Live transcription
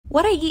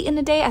What I eat in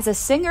a day as a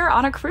singer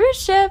on a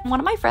cruise ship. One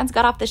of my friends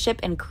got off the ship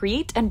in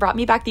Crete and brought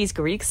me back these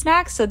Greek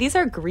snacks. So these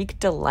are Greek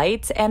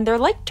delights, and they're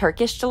like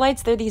Turkish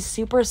delights. They're these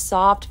super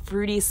soft,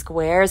 fruity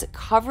squares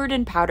covered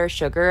in powdered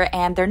sugar,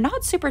 and they're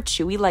not super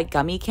chewy like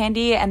gummy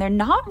candy, and they're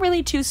not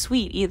really too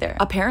sweet either.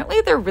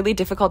 Apparently, they're really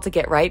difficult to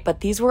get right,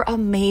 but these were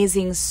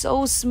amazing.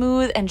 So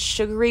smooth and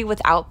sugary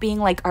without being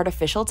like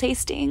artificial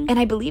tasting. And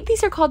I believe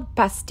these are called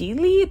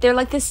pastili. They're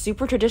like this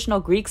super traditional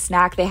Greek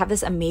snack. They have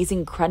this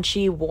amazing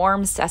crunchy,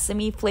 warm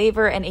sesame flavor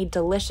and a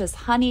delicious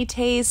honey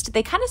taste.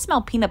 They kind of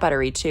smell peanut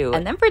buttery too.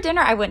 And then for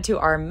dinner, I went to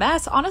our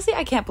mess. Honestly,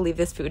 I can't believe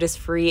this food is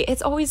free.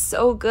 It's always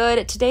so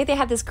good. Today they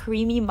had this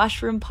creamy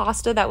mushroom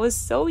pasta that was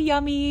so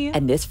yummy.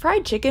 And this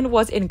fried chicken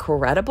was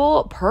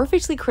incredible,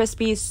 perfectly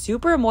crispy,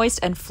 super moist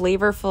and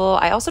flavorful.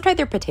 I also tried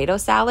their potato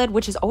salad,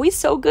 which is always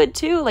so good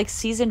too, like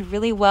seasoned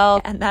really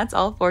well. And that's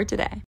all for today.